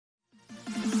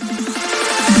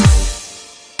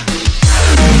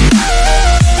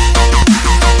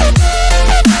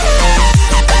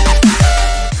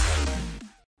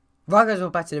Right guys,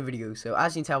 welcome back to the video. So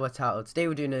as you can tell by the title, today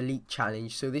we're doing a leak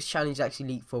challenge. So this challenge is actually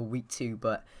leaked for week 2,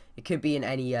 but it could be in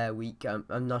any week.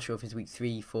 I'm not sure if it's week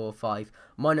 3, 4, 5.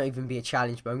 Might not even be a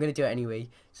challenge, but I'm going to do it anyway.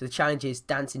 So the challenge is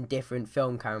dancing different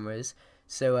film cameras.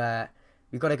 So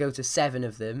we've got to go to 7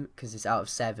 of them because it's out of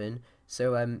 7.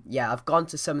 So yeah, I've gone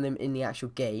to some of them in the actual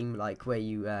game, like where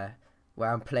you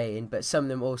where I'm playing, but some of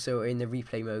them also are in the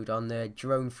replay mode on the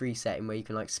drone free setting where you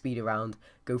can like speed around,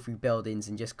 go through buildings,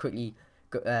 and just quickly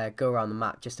go around the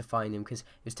map just to find them, because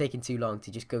it was taking too long to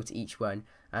just go to each one.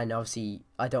 And obviously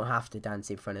I don't have to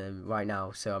dance in front of them right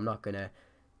now, so I'm not gonna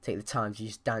take the time to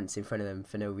just dance in front of them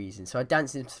for no reason. So I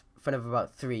danced in front of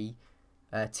about 2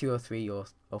 or 3 or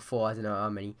 4, I don't know how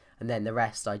many, and then the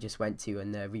rest I just went to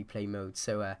in the replay mode.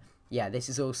 So yeah, this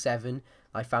is all 7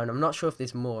 I found. I'm not sure if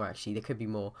there's more actually, there could be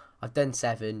more. I've done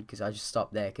 7 because I just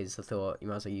stopped there because I thought you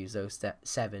might as well use those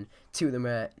 7. 2 of them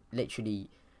are literally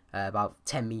about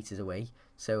 10 meters away.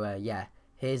 So yeah,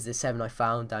 here's the 7 I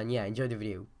found, and yeah, enjoy the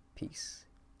video. Peace.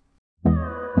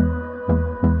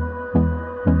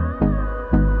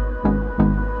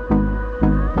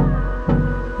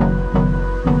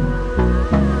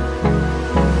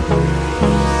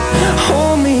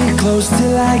 Hold me close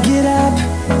till I get up.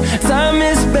 Time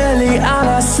is barely on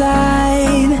our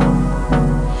side.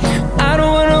 I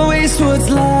don't wanna waste what's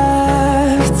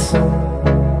left.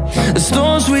 The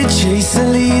storms we chase are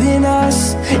leading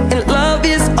us, and love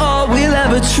is all we'll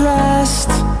ever trust.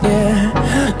 Yeah,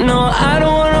 no, I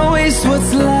don't wanna waste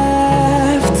what's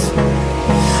left.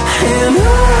 And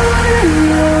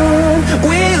on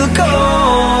we'll go,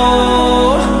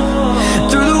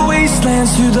 through the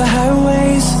wastelands, through the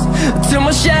highways, till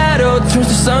my shadow turns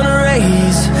to sun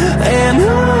rays. And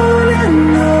on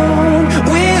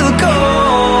we'll go,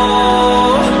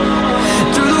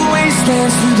 through the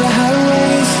wastelands, through the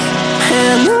highways,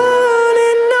 and on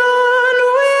we'll go.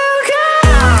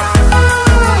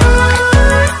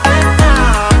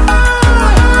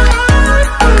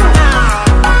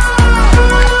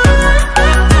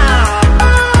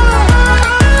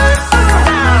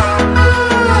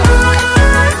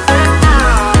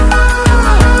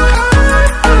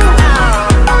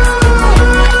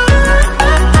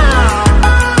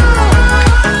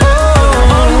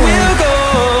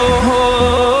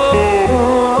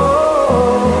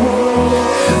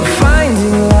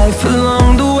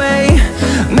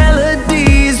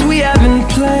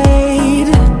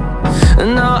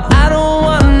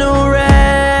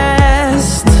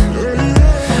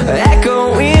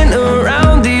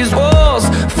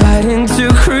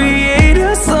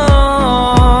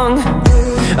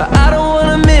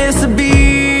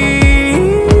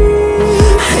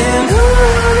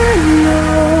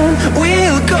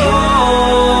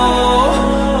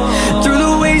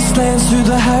 Through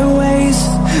the highways,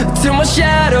 till my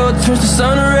shadow turns to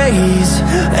sun